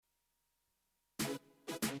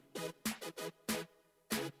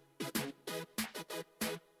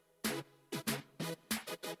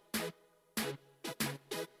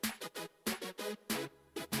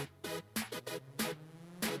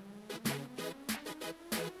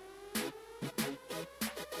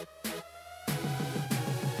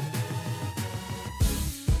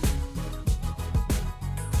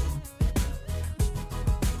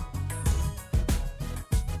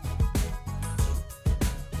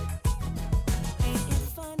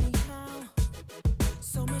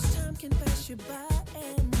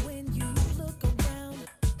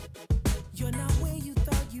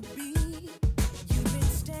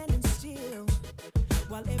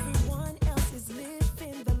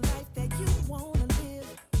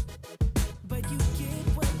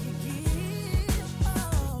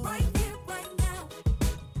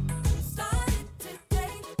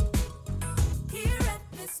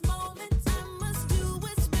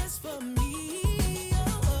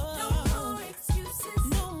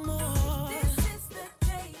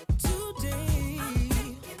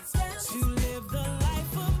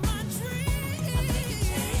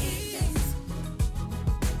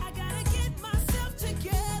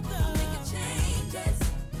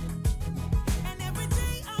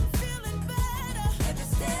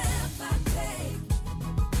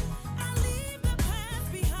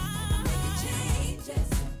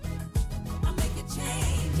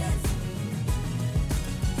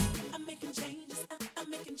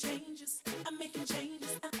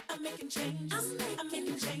changes. I'm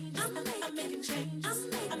making changes. I'm making changes.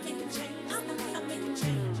 I'm making changes. I'm making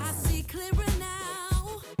changes. I see clearer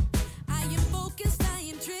now. I am focused. I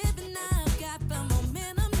am driven. I've got the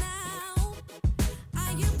momentum now.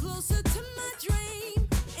 I am closer to my dream,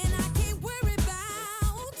 and I can't worry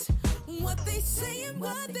about what they say and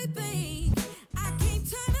what they think. I can't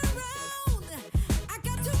turn around. I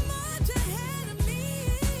got too much ahead of me.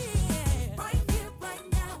 Right here, right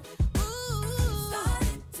now. Ooh,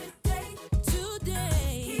 starting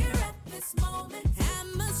today. Here at this moment, I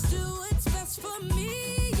must do what's best for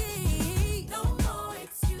me. No more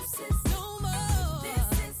excuses. No more. This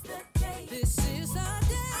is the day. This is our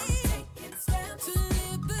day. I'm taking steps to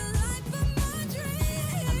live the life of my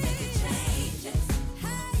dreams. I'm making changes.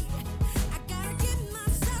 Hey, I gotta get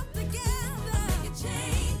myself together. I'm making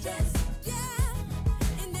changes.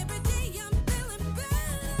 Yeah, and every day I'm feeling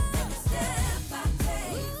better. Every step I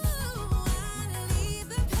take. Ooh, I leave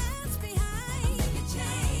the past behind. I'm making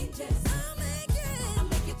changes. I'm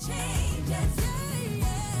making changes. Yeah, yeah,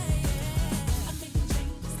 yeah. I'm making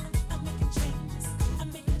changes. I'm making changes. I'm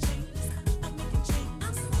making changes. I'm making changes. I'm making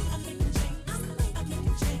changes. I'm making changes. I'm making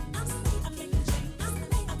changes. I'm making changes.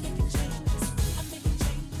 I'm making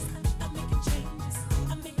changes. I'm making changes.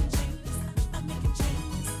 I'm making changes. I'm making changes.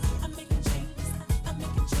 I'm making changes. I'm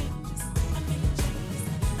making changes. I'm making changes.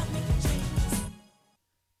 I'm making changes.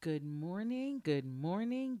 Good morning, good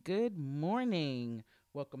morning, good morning.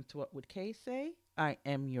 Welcome to What Would Kay Say? I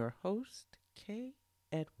am your host, Kay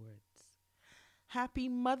Edwards. Happy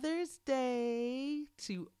Mother's Day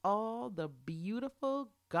to all the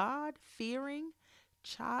beautiful, God-fearing,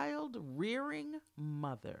 child-rearing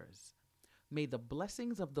mothers. May the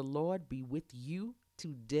blessings of the Lord be with you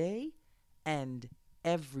today and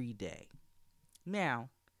every day. Now,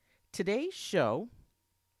 today's show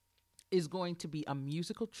is going to be a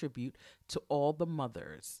musical tribute to all the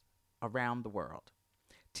mothers around the world.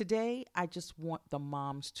 Today, I just want the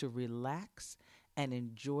moms to relax and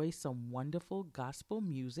enjoy some wonderful gospel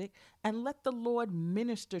music and let the Lord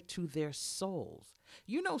minister to their souls.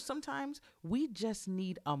 You know, sometimes we just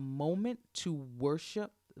need a moment to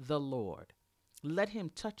worship the Lord. Let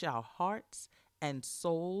Him touch our hearts and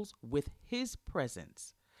souls with His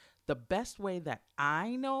presence. The best way that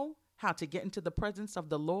I know how to get into the presence of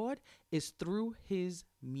the Lord is through His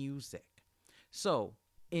music. So,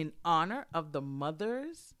 in honor of the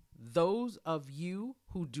mothers, those of you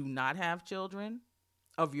who do not have children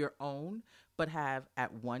of your own, but have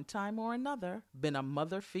at one time or another been a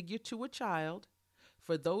mother figure to a child,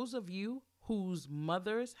 for those of you whose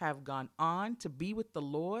mothers have gone on to be with the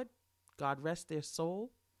Lord, God rest their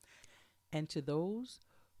soul, and to those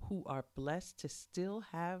who are blessed to still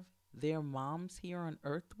have their moms here on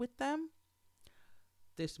earth with them,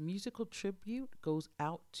 this musical tribute goes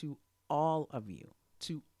out to all of you.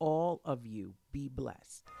 To all of you, be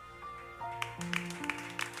blessed.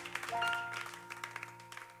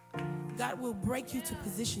 God will break you to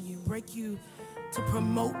position you, break you to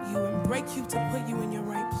promote you, and break you to put you in your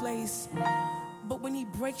right place. But when He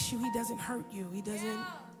breaks you, He doesn't hurt you.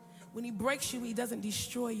 When He breaks you, He doesn't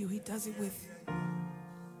destroy you. He does it with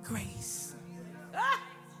grace.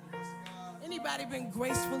 Anybody been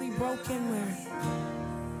gracefully broken where?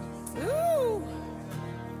 Ooh.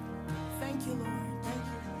 Thank you, Lord. Thank you.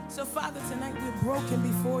 So, Father, tonight we're broken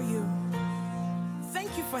before you.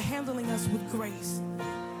 Thank you for handling us with grace.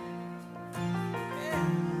 Yeah.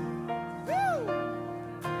 Woo.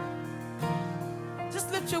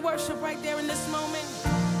 Just lift your worship right there in this moment.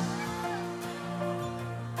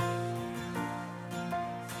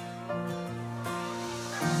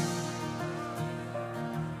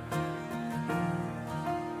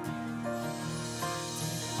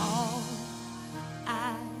 All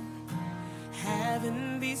I have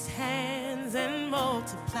in these hands and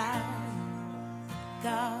multiply,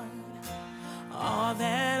 God, all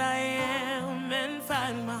that I am, and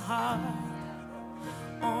find my heart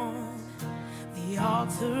on the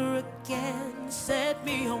altar again. Set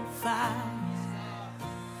me on fire,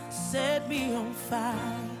 set me on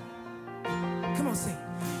fire. Come on, sing.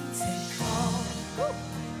 Take all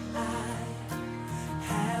I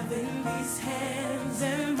have in these hands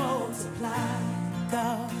and multiply,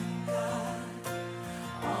 God,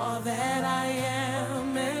 all that I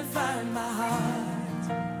am, and find my heart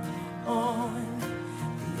on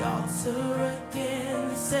the altar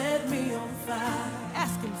again. Set me on fire.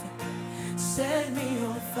 Ask Him, set me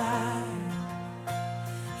on fire.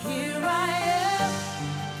 Here I am,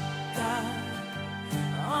 God,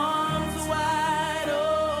 arms wide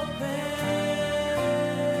open,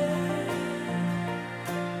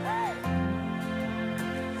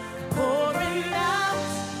 pouring out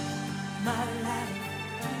my life.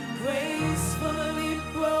 Grace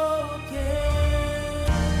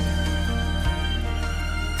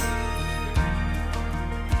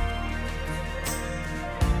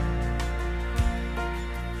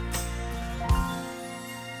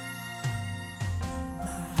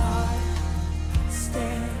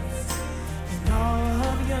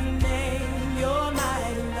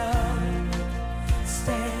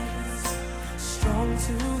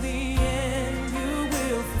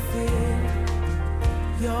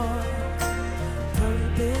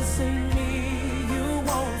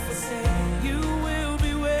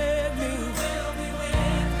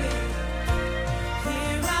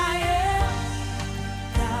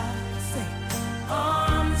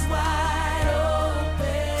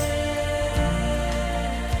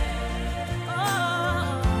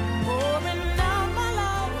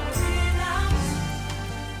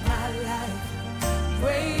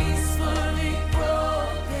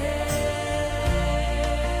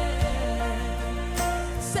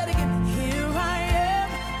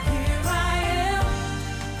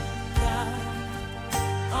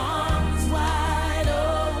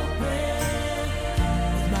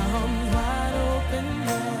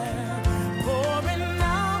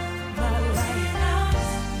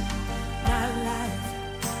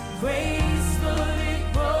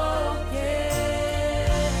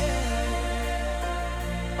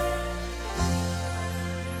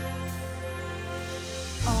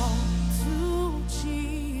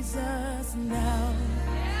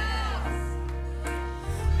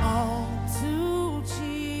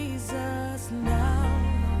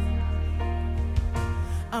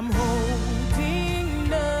I'm holding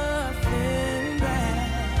nothing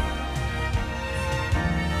back.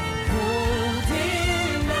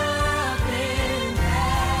 Holding nothing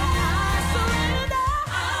back. I surrender.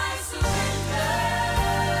 I surrender.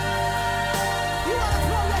 You want to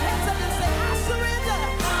throw your hands up and say, I surrender.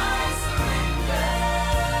 I surrender.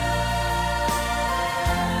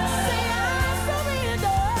 Say, I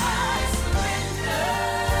surrender. I surrender.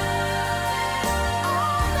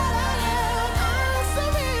 All that I am, I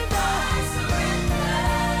surrender. I surrender.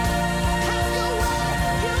 Have your way.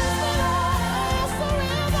 Use me, Lord. I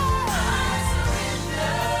surrender. I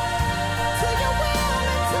surrender. To your will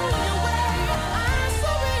and to your way. I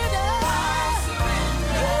surrender. I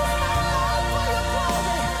surrender. Use my life for your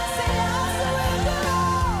glory. Say, I surrender.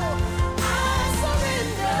 I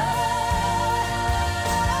surrender.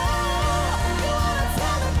 You want to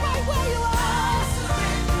tell it right where you are.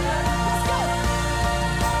 Let's go.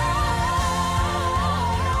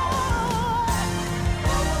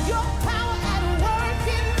 Your power at work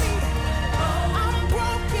in me. I'm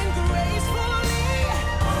broken gracefully.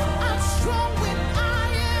 I'm strong when I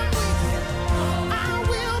am weak. I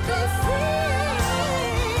will be free.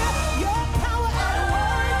 Your power at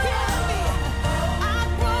work in me. I'm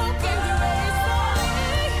broken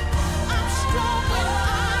gracefully. I'm strong when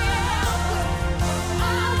I am weak. I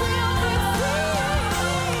will be free.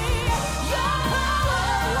 Your power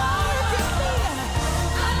at work in me.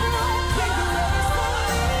 I'm broken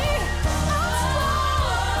gracefully. I'm strong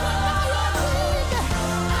when I am weak.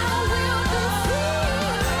 I will be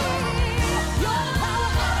free. Your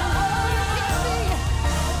power at work in me.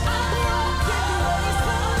 I'm broken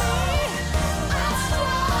gracefully. I'm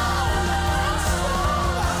strong.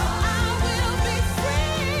 I will be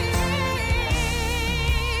free.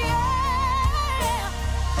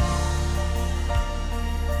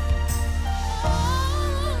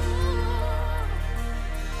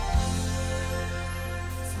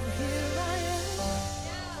 So here I am,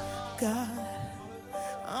 God,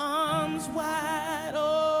 arms wide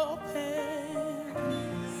open.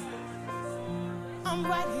 I'm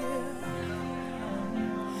right here,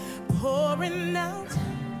 pouring out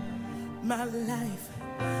my life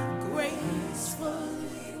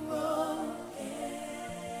gracefully broken.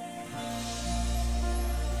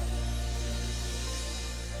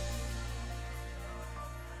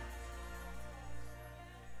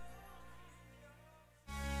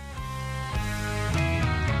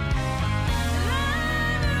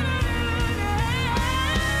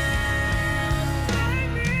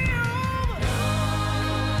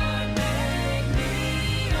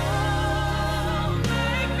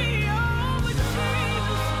 Make me over,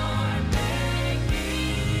 Jesus.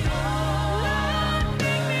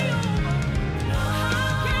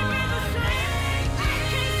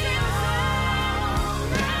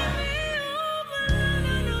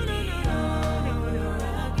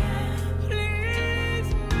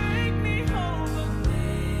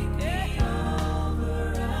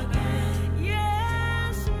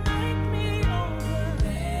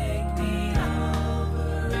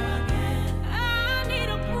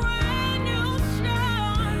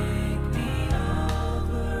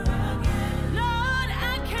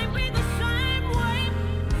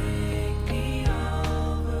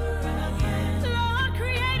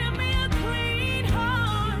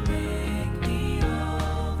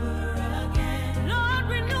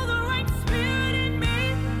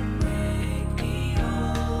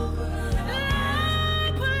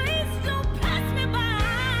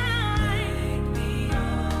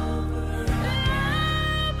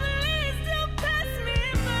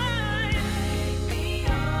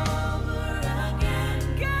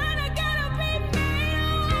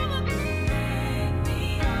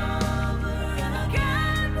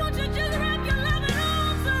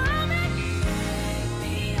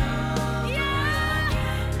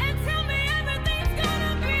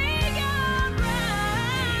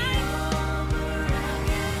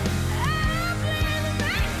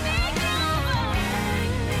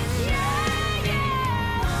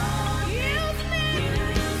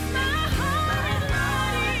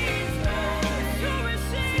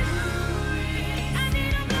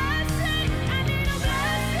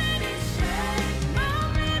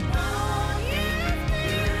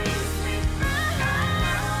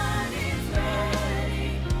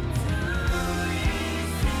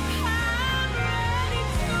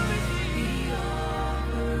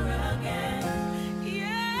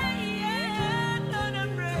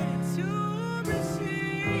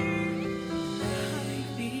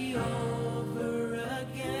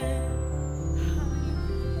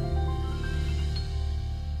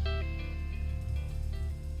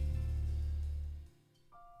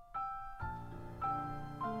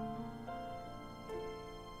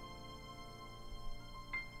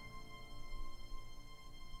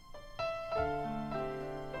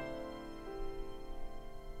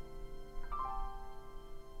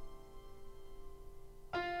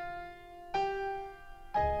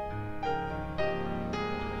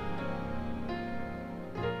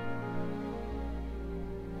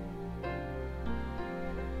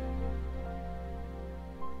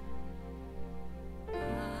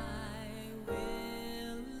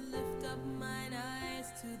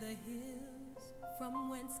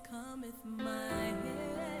 cometh my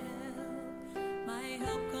help. My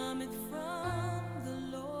help cometh from the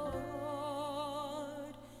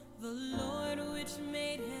Lord which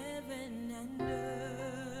made heaven and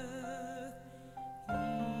earth.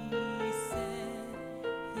 He said,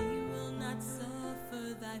 He will not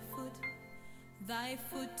suffer thy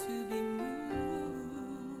foot to be moved.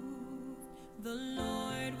 The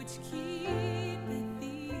Lord which keepeth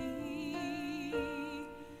thee,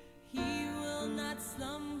 He will not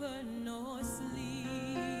slumber nor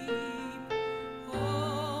sleep.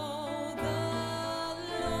 Oh,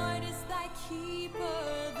 the Lord is thy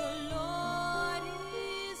keeper, the Lord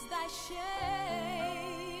is thy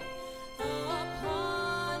shade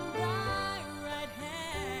upon thy right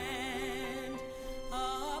hand,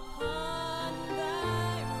 upon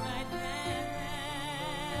thy right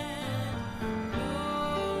hand.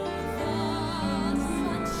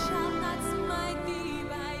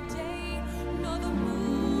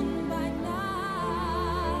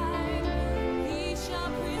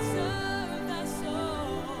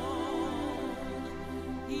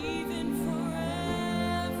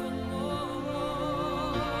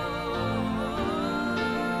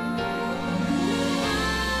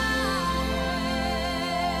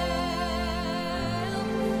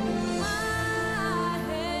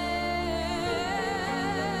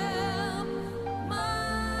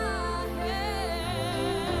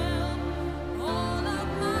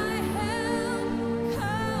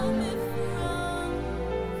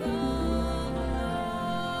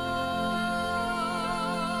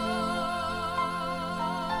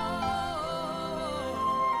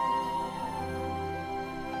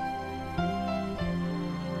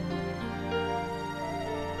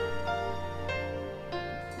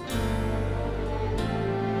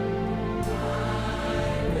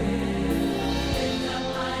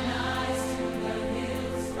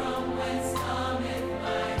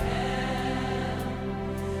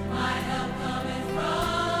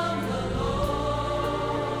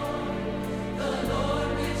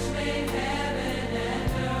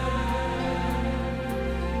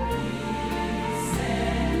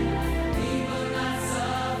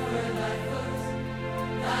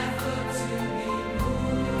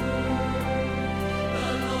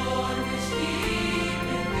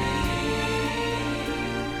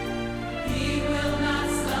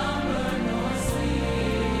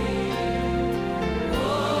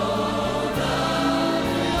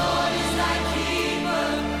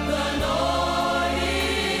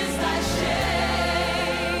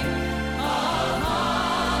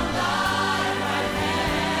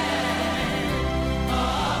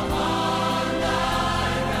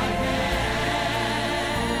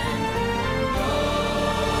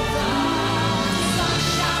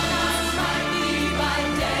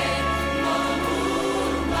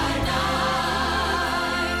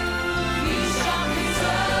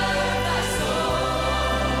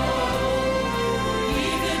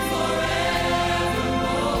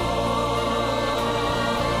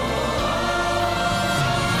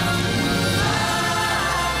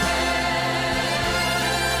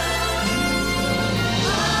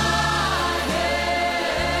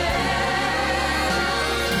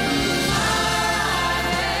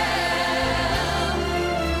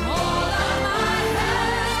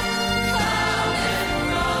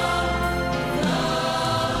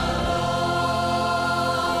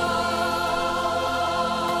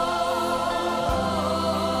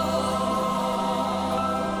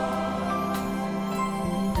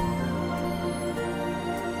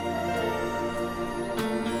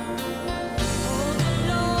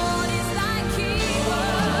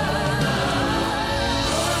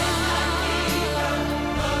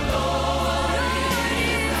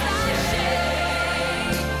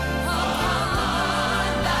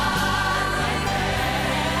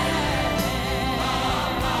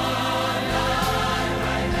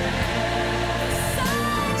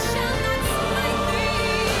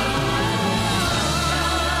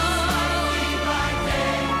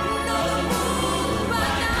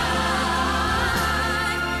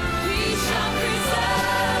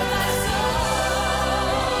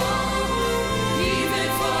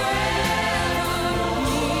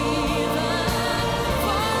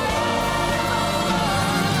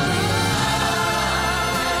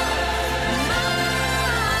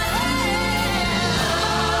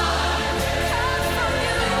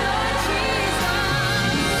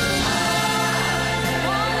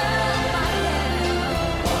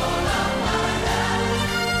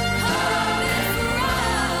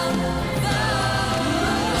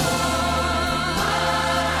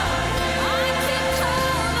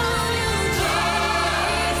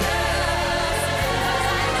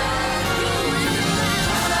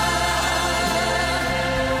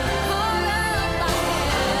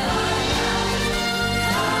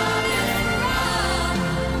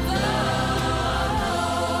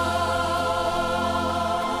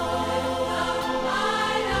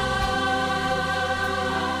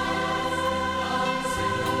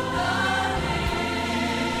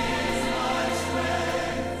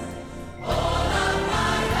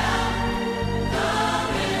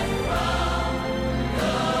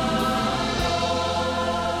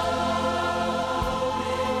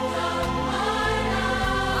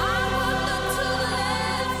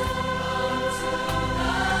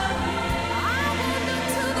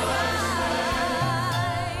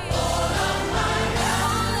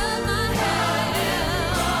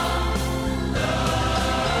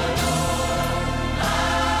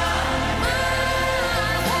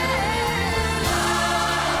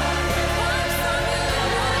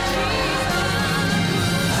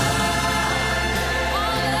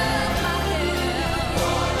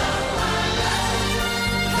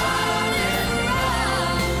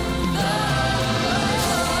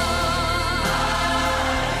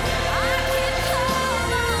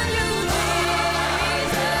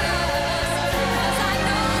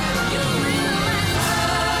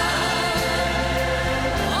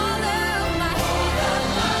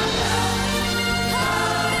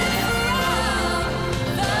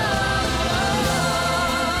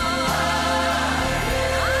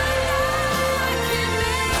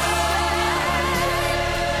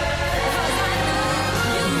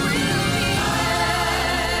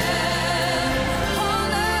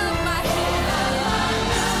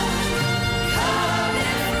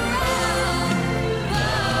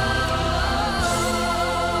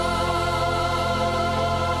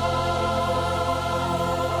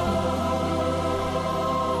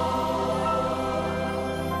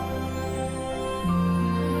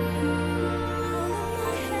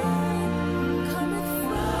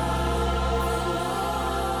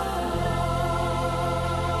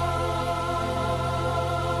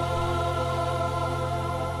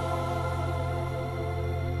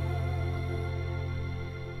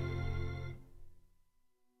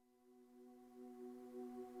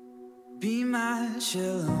 my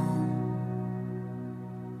shalom,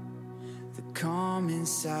 the calm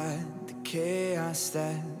inside the chaos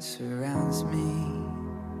that surrounds me,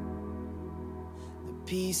 the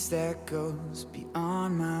peace that goes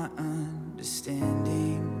beyond my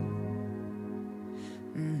understanding.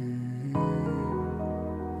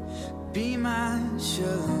 Be my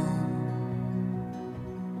shalom.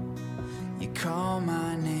 You call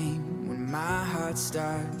my name when my heart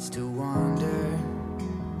starts to wander,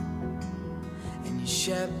 and you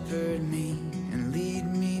shepherd me and lead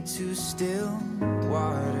me to still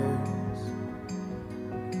waters.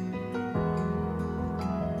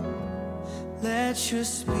 Let your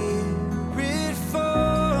spirit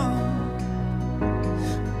fall,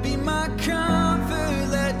 be my comfort.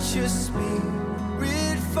 Let your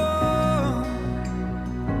spirit fall,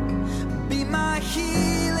 be my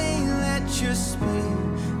healing. Let your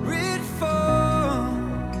spirit fall.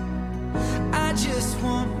 I just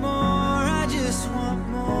want more, I just want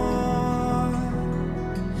more.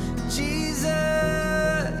 Jesus,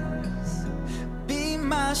 be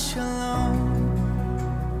my shalom.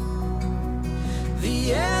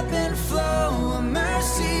 The ebb and flow of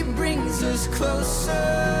mercy brings us closer,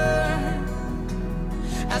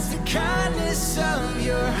 as the kindness of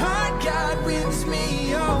your heart, God, wins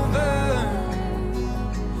me over.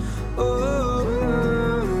 Oh,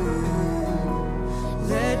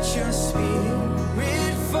 let your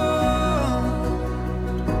spirit fall,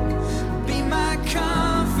 be my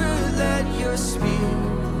comfort. Let your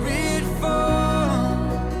spirit fall,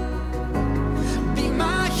 be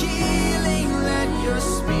my healing. Let your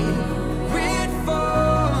spirit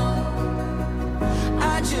fall.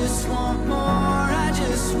 I just want more, I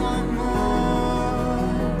just want more.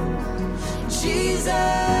 Jesus,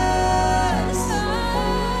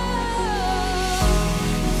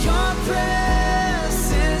 your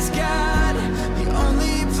presence, God, the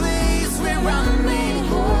only place where I'm made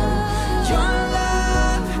whole. Your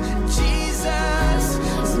love, Jesus,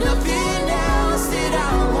 there's nothing else that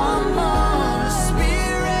I want more.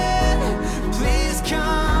 Spirit, please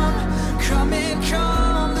come, come and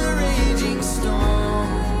calm the raging storm,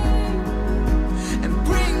 and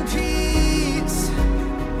bring peace,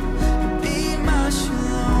 be my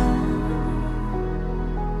shalom.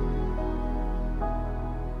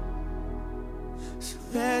 So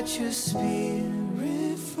let your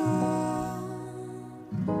spirit fall,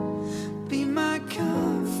 be my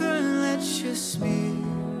comfort. Let your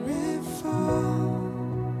spirit fall,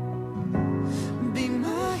 be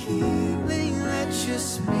my healing. Let your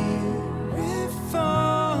spirit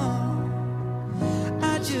fall.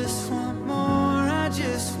 I just want more, I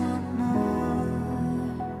just want more.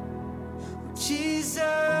 Jesus,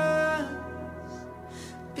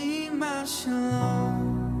 be my shalom.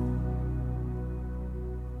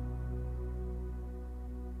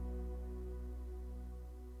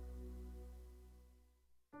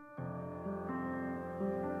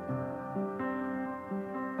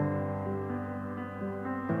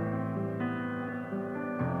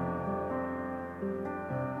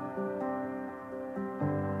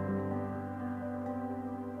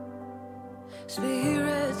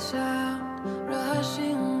 Spirit sound,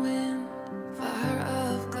 rushing wind, fire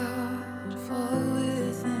of God, fall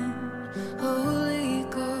within. Holy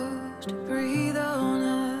Ghost, breathe on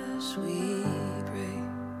us, we pray.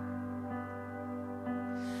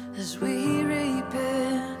 As we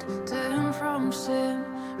repent, turn from sin,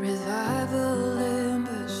 revival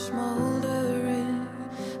embers smoldering.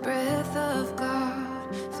 Breath of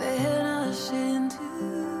God, fan us into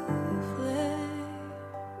flame.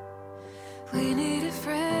 We need a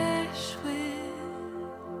fresh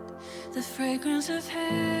wind, the fragrance of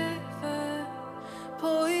heaven.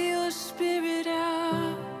 Pour your spirit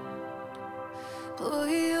out, pour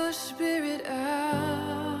your spirit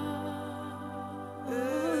out.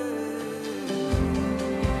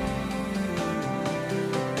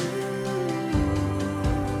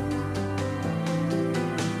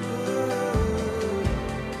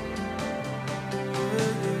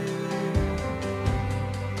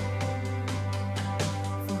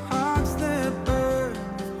 Hearts that burn,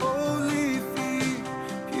 holy feet,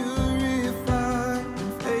 purified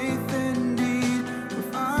in faith and deed.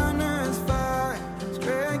 Refine us by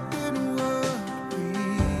strength and word, we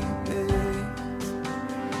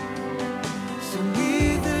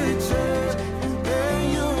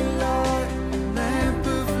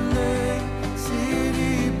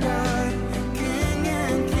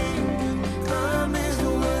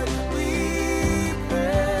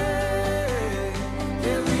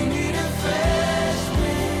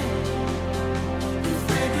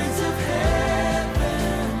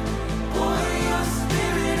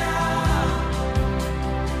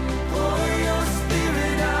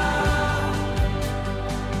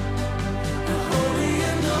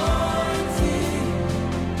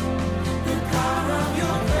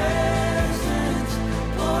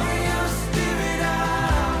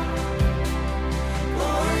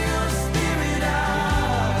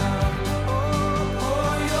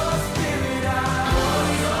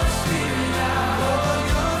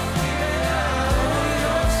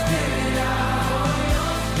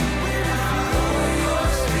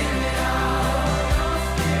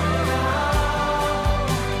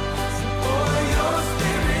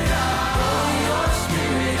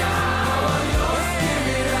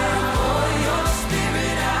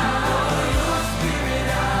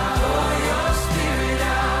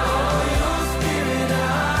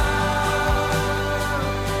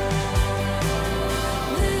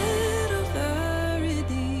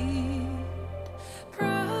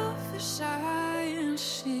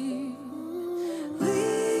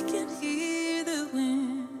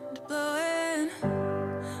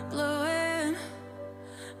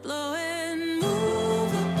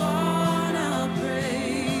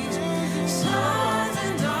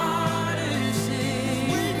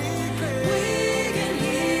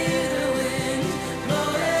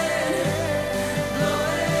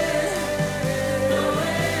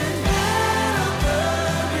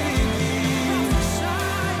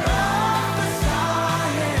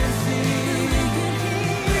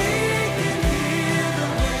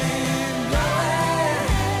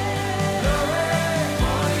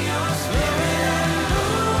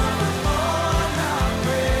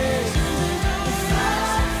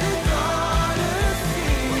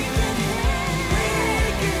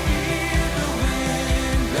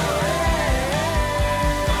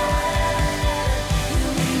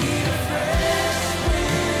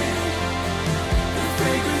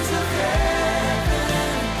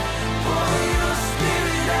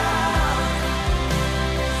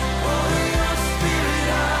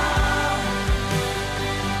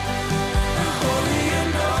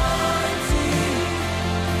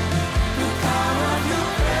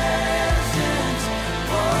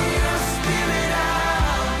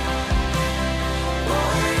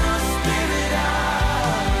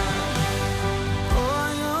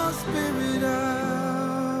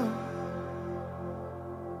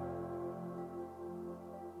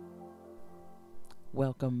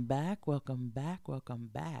Welcome back, welcome back,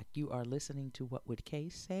 welcome back. You are listening to What Would Kay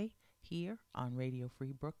Say here on Radio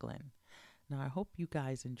Free Brooklyn. Now, I hope you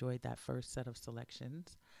guys enjoyed that first set of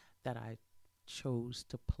selections that I chose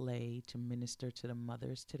to play to minister to the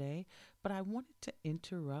mothers today. But I wanted to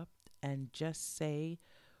interrupt and just say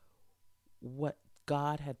what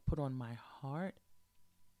God had put on my heart.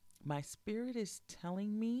 My spirit is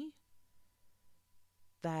telling me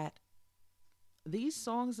that these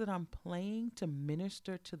songs that I'm playing to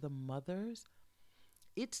minister to the mothers,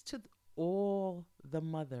 it's to all the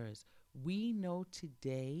mothers. We know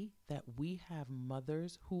today that we have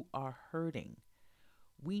mothers who are hurting.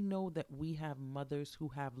 We know that we have mothers who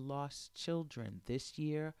have lost children this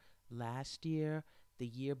year, last year, the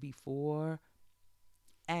year before.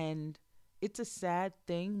 And it's a sad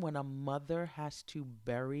thing when a mother has to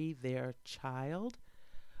bury their child.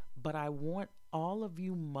 But I want all of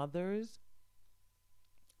you mothers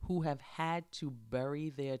who have had to bury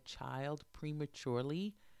their child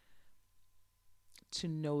prematurely to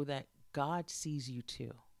know that God sees you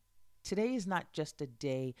too. Today is not just a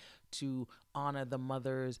day to honor the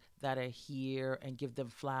mothers that are here and give them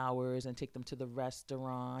flowers and take them to the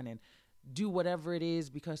restaurant and do whatever it is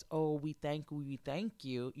because, oh, we thank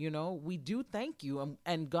you. You know, we do thank you.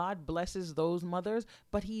 And God blesses those mothers,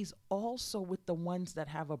 but he's also with the ones that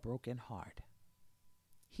have a broken heart.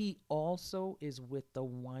 He also is with the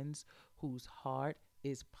ones whose heart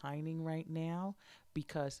is pining right now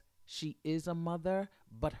because she is a mother,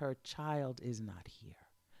 but her child is not here.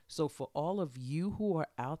 So for all of you who are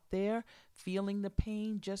out there feeling the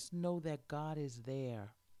pain, just know that God is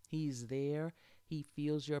there. He's there. He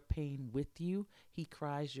feels your pain with you. He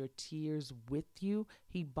cries your tears with you.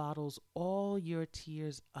 He bottles all your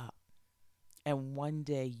tears up. And one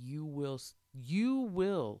day you will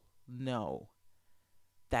know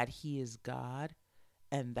that he is God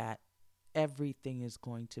and that everything is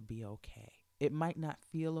going to be okay. It might not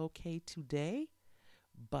feel okay today,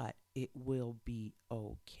 but it will be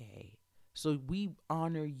okay. So we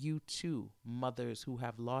honor you too, mothers who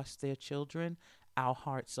have lost their children. Our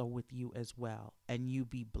hearts are with you as well, and you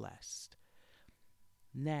be blessed.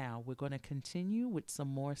 Now we're going to continue with some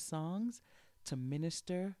more songs to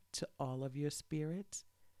minister to all of your spirits.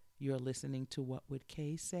 You're listening to What Would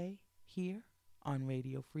Kay Say here on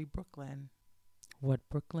Radio Free Brooklyn. What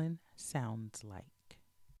Brooklyn sounds like.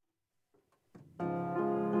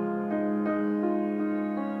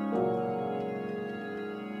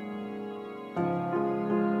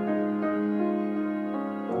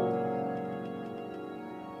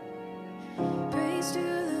 Praise to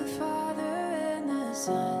the Father and the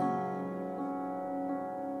Son,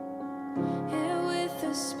 and with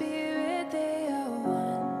the Spirit they are one.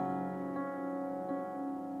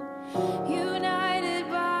 United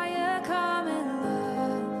by a common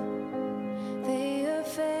love, they are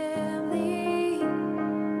family.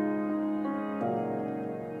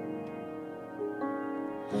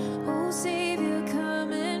 Oh, Savior,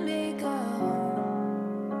 come and make our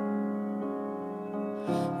home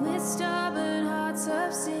with stubborn hearts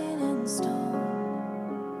of sin and stone,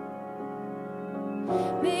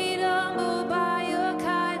 made humble by your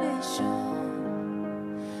kindness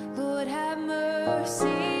shown. Lord, have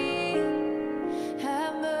mercy,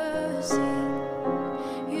 have mercy.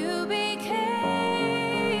 You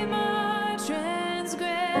became our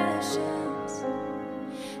transgressions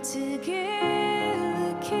to give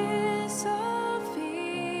the kiss of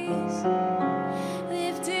peace.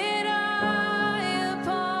 Lifted high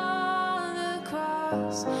upon the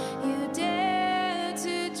cross, you dared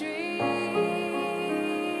to dream.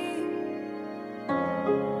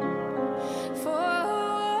 For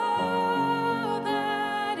all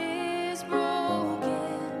that is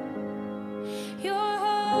broken, your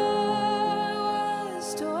heart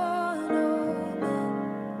was torn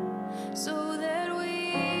open, so that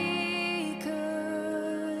we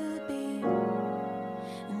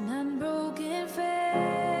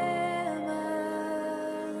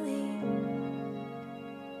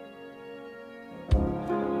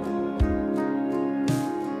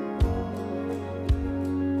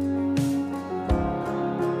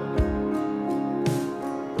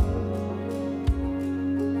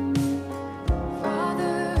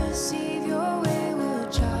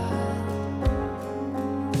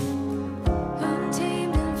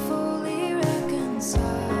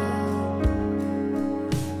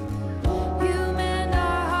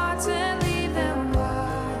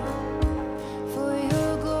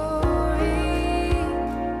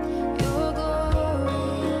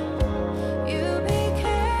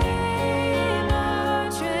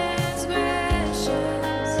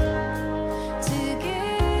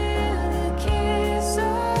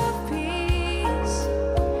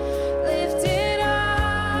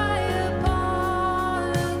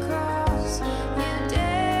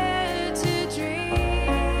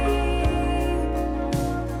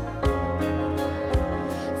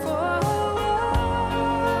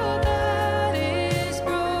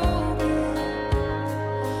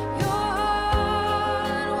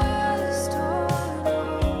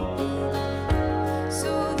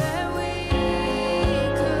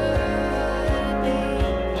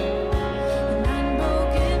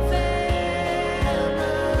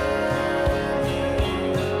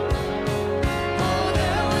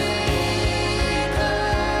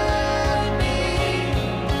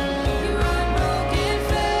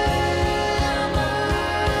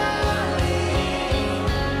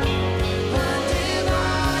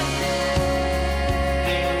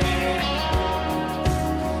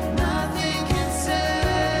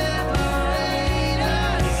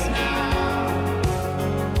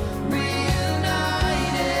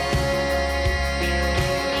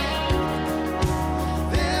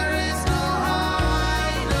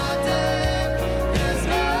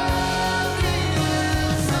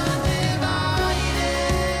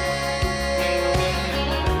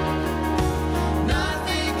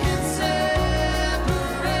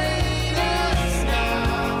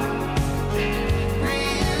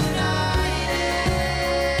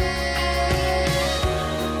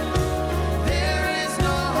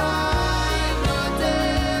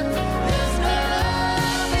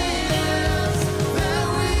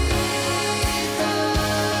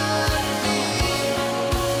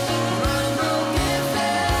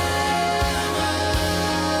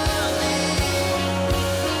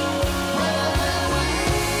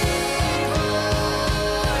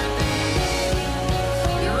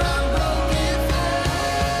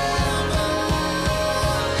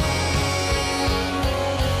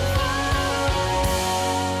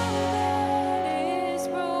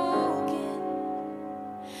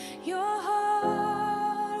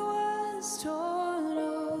torn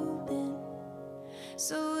open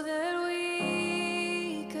so that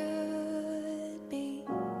we could be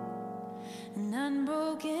an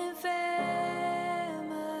unbroken family.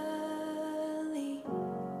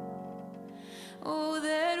 Oh,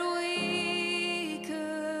 that we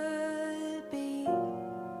could be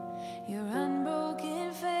your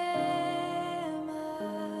unbroken family.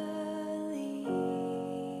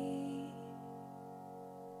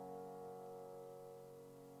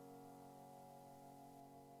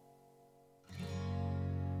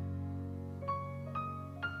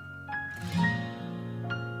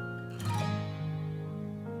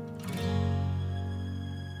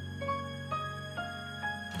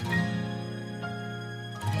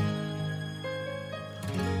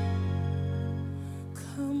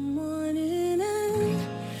 Come on in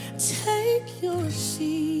and take your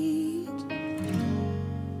seat.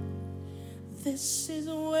 This is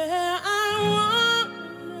where I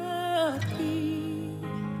wanna be.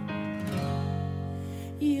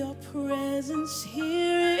 Your presence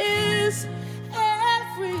here is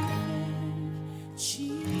everything,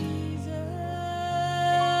 Jesus.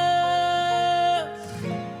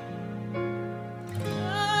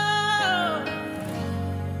 Oh.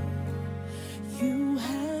 You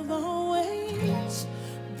have always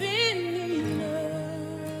been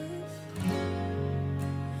enough,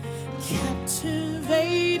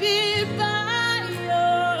 captivated by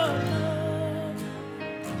your love.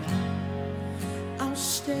 I'll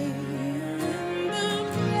stay in the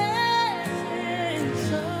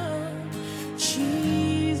presence of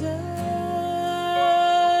Jesus.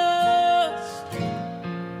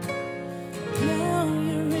 Now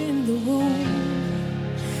you're in the room.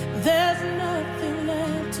 There's nothing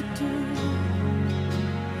left to do.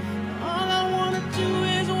 All I wanna do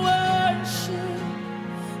is worship.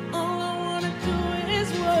 All I wanna do is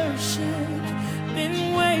worship. Been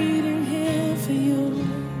waiting here for you.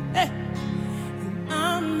 Hey. And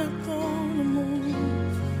I'm not gonna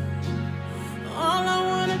move. All I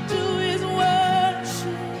wanna do is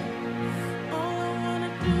worship. All I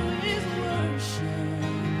wanna do is worship.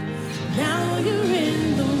 Now you're in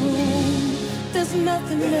the room. There's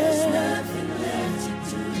nothing left. To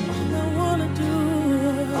do. All I wanna do.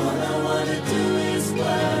 All I wanna do is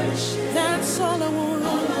worship. That's all I want.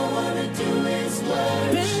 All I wanna do is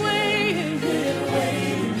worship. Been waiting here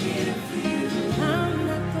for you. I'm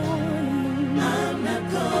not gonna move. I'm not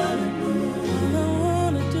gonna move. All I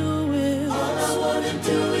wanna do is. All I wanna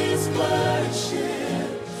do is worship.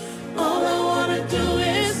 All I wanna do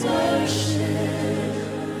is worship.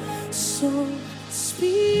 So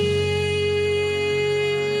speak.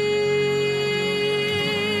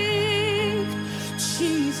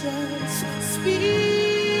 Jesus, speak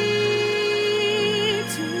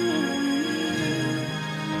to me.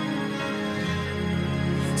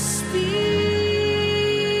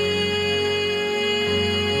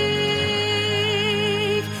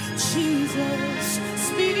 Speak, Jesus,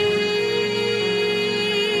 speak.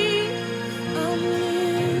 I'm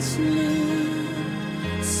listening.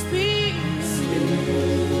 Speak.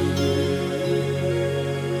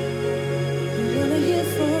 I wanna hear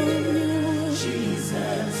from you.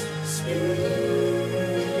 Jesus,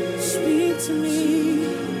 speak to me.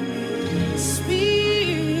 Speak.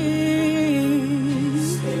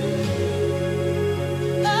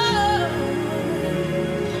 Oh,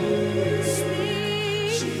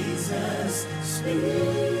 speak. Jesus, speak.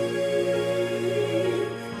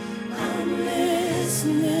 I'm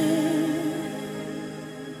listening.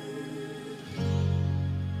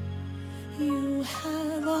 You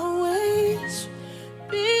have always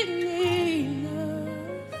been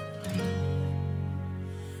enough,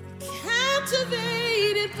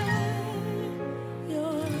 captivated by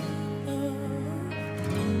your love.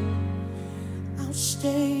 I'll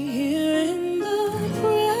stay here in the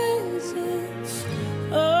presence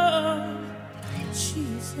of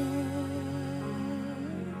Jesus.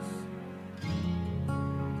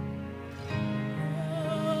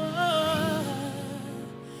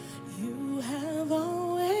 You have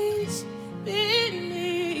always been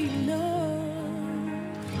enough.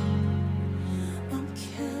 I'm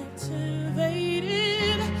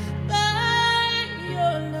captivated by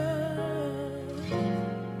your love.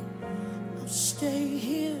 I'll stay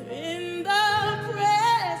here in the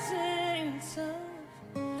presence of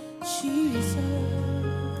Jesus.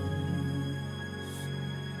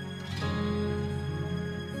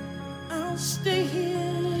 I'll stay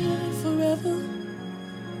here forever.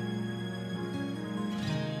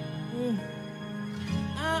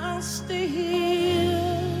 I'll stay here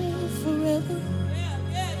forever.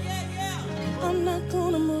 I'm not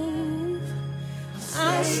gonna move.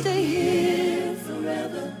 I'll stay here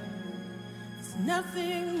forever.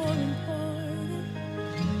 nothing more important.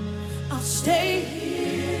 I'll stay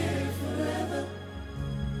here forever.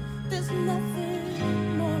 There's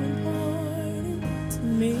nothing more important to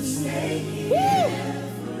me. I'll stay here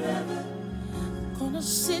forever. I'm gonna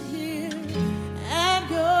sit here at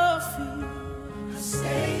your feet. I'll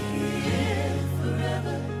stay here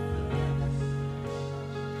forever.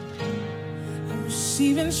 I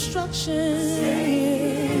receive instructions. Stay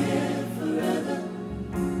here forever.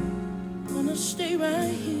 Gonna stay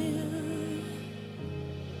right here.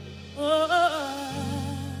 Oh,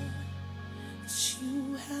 'cause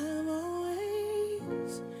you have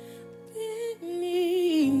always been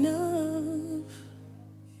enough.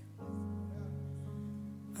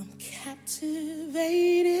 I'm captivated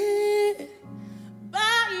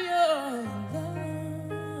by your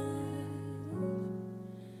love.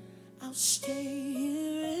 I'll stay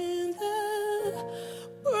here in the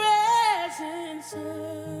presence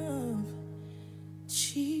of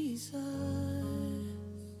Jesus.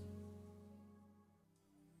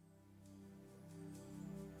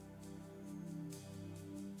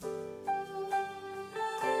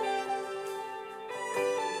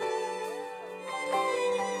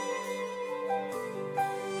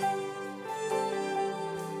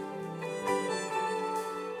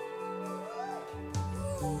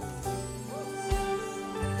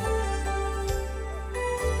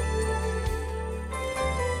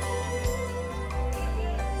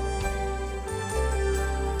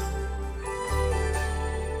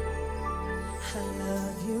 I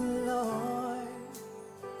love you, Lord,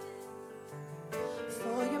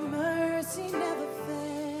 for your mercy never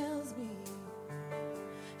fails me.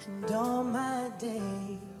 And all my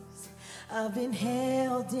days I've been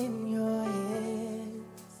held in your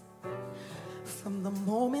hands. From the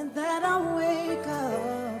moment that I wake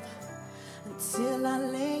up until I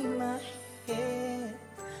lay my head,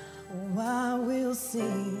 oh, I will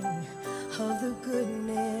sing of the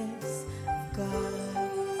goodness of God.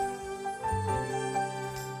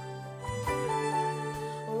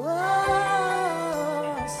 Oh,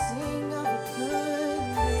 sing of the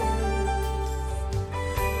goodness.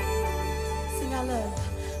 Sing, I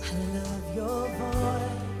love your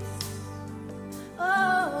voice.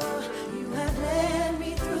 Oh, you have led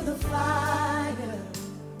me through the fire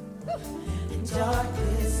and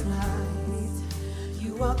darkest night.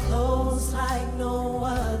 You are close like no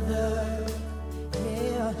other.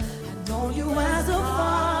 Yeah, I've known you as a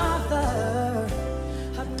father.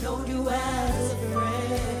 I've known you as a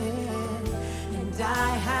friend, and I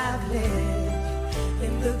have lived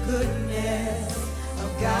in the goodness of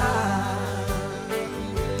God.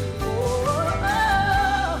 Oh,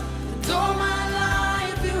 and all my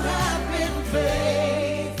life you have been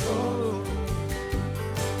faithful.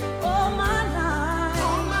 All my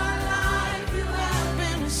life you have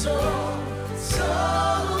been so, so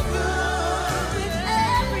good.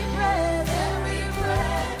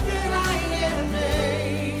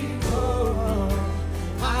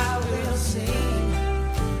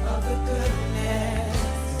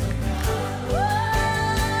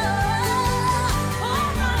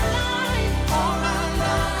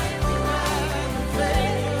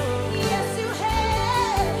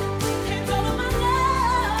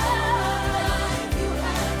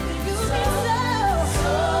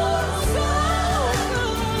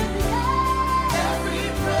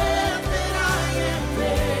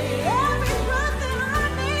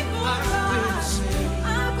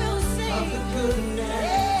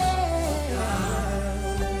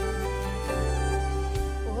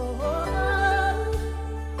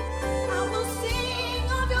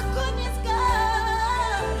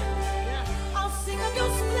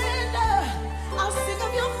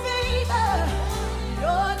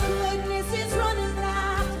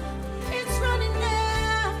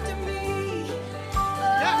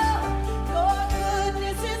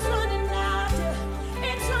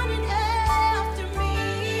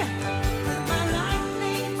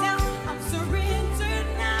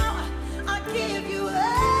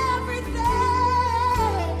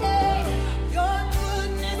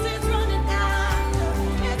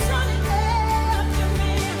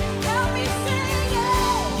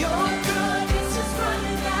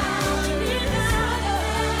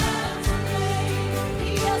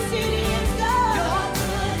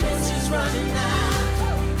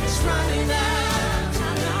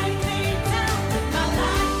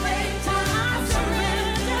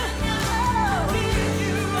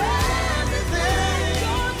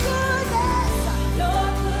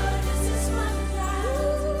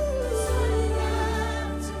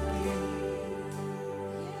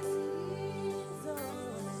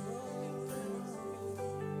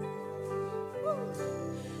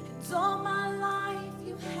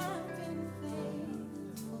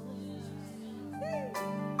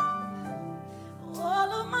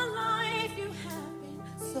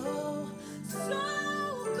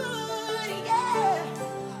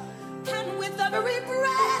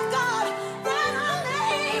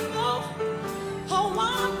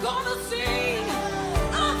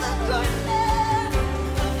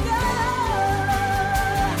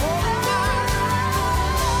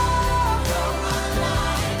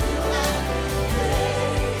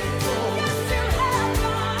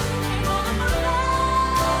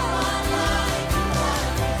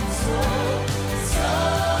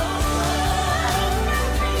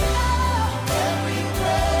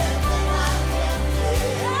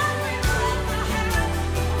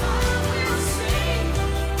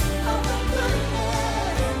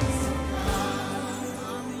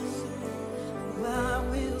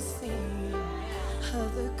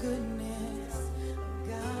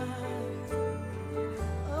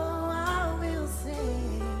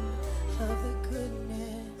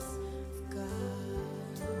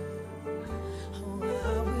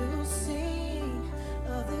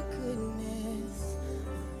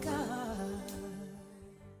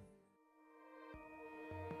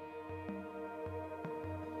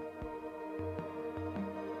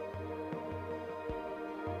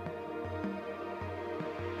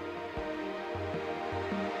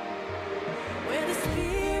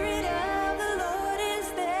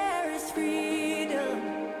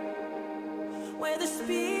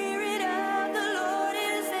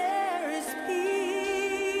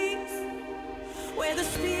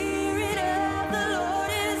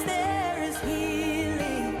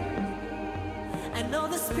 I know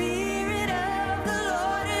the Spirit of the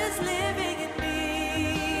Lord is living in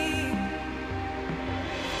me.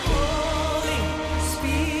 Holy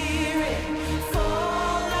Spirit,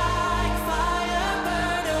 fall like fire,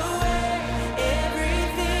 burn away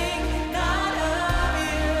everything not of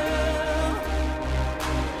you.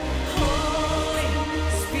 Holy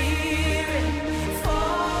Spirit,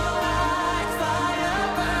 fall like fire,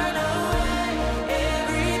 burn away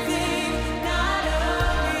everything not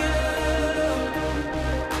of you.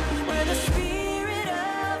 Where the Spirit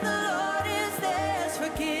of the Lord is, there's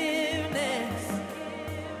forgiveness.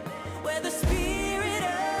 Where the Spirit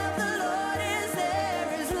of the Lord is, there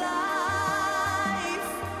is life.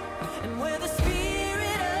 And where the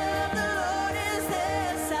Spirit of the Lord is,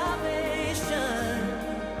 there's salvation.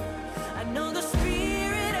 I know the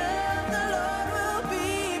Spirit of the Lord will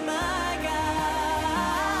be my guide.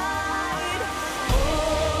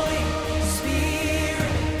 Holy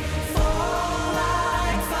Spirit, fall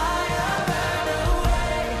like fire, burn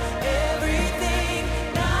away everything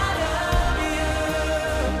not of you.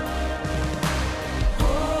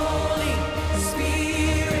 Holy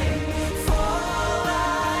Spirit, fall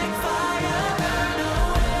like fire, burn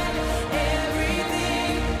away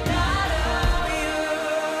everything not of you.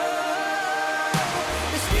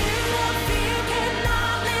 The spirit of fear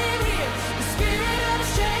cannot live here. The spirit of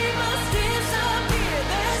shame must disappear.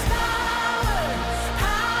 There's power,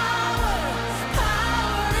 power,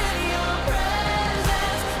 power in your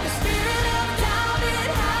presence. The spirit of doubt,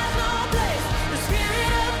 it has no place. The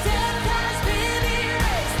spirit of death has been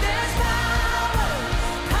erased. There's power,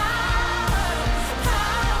 power,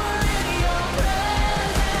 power in your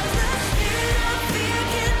presence. The spirit of fear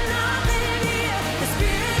cannot live here. The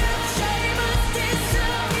spirit of shame must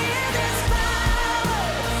disappear. There's power,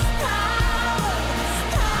 power,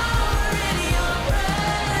 power in your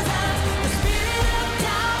presence. The spirit of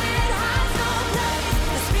doubt, it has no place.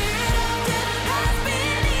 The spirit of death has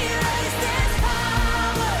been erased. There's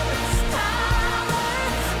power, power,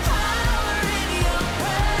 power in your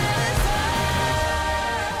presence.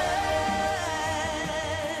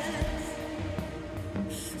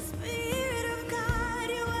 Spirit of God,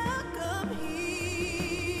 you're welcome here.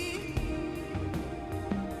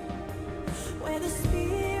 Where the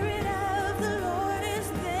Spirit of the Lord is,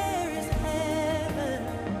 there is heaven.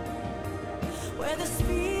 Where the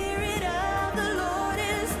Spirit of the Lord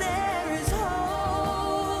is, there is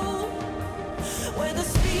hope. Where the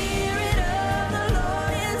Spirit of the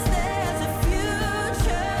Lord is, there's a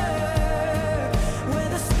future. Where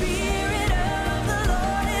the Spirit of the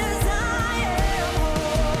Lord is, I am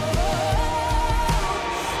whole.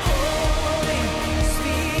 Holy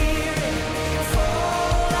Spirit,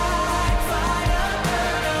 fall like fire,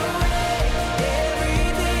 burn away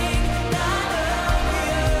everything not of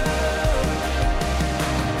you.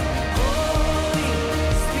 Holy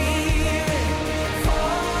Spirit,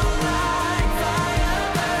 fall like fire,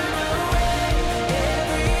 burn away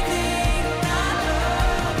everything not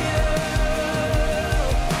of you.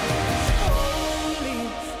 Holy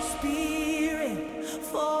Spirit,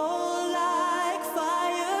 fall like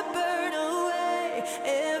fire, burn away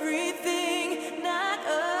everything not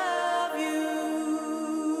of you.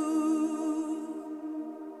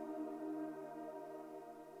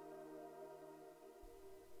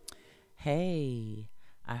 Hey,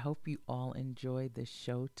 I hope you all enjoyed the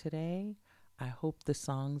show today. I hope the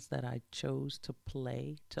songs that I chose to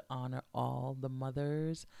play to honor all the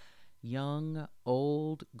mothers, young,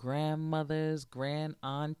 old, grandmothers, grand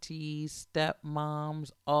aunties,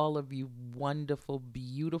 stepmoms, all of you wonderful,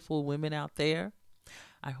 beautiful women out there.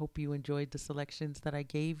 I hope you enjoyed the selections that I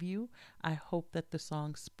gave you. I hope that the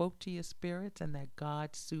song spoke to your spirits and that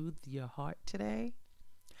God soothed your heart today.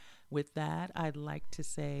 With that, I'd like to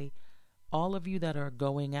say, all of you that are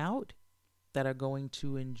going out, that are going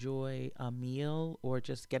to enjoy a meal or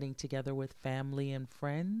just getting together with family and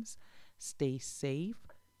friends, stay safe,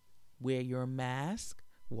 wear your mask,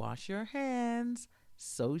 wash your hands,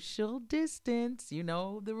 social distance, you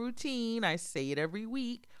know the routine. I say it every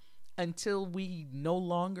week. Until we no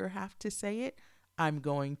longer have to say it, I'm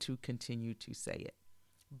going to continue to say it.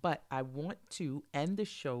 But I want to end the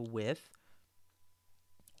show with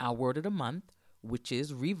our word of the month, which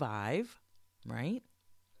is revive, right?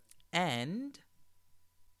 And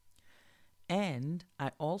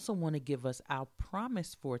I also want to give us our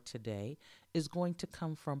promise for today is going to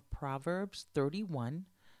come from Proverbs 31,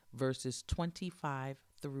 verses 25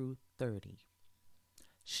 through 30.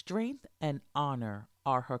 Strength and honor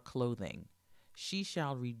are her clothing. She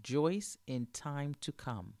shall rejoice in time to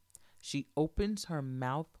come. She opens her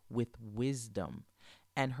mouth with wisdom,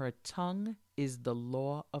 and her tongue is the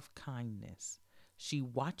law of kindness. She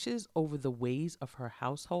watches over the ways of her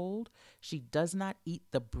household. She does not eat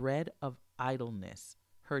the bread of idleness.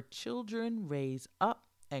 Her children raise up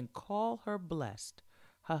and call her blessed.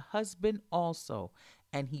 Her husband also,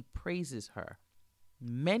 and he praises her.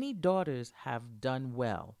 Many daughters have done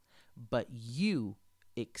well, but you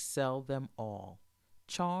excel them all.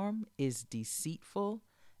 Charm is deceitful,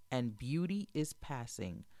 and beauty is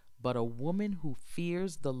passing, but a woman who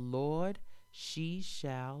fears the Lord, she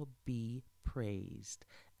shall be praised.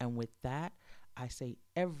 And with that, I say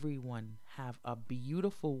everyone have a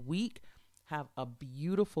beautiful week. Have a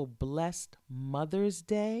beautiful, blessed Mother's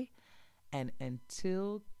Day. And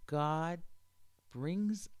until God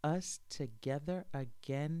brings us together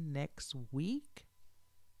again next week,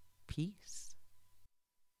 peace.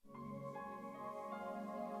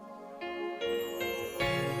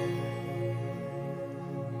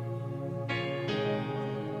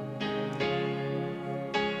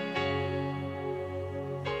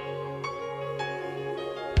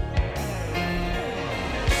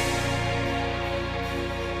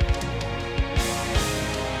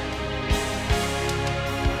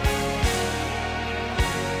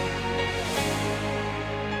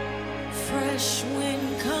 Fresh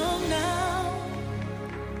wind come now,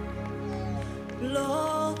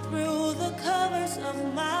 blow through the covers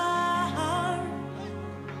of my heart,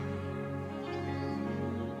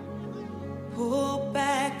 pull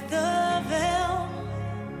back the veil,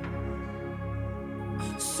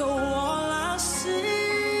 so all I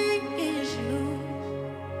see is you.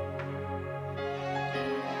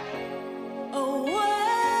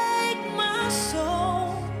 Awake my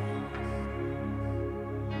soul,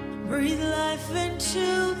 breathe life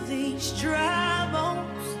into these dry bones.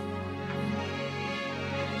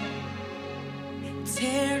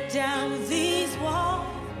 Tear down these walls.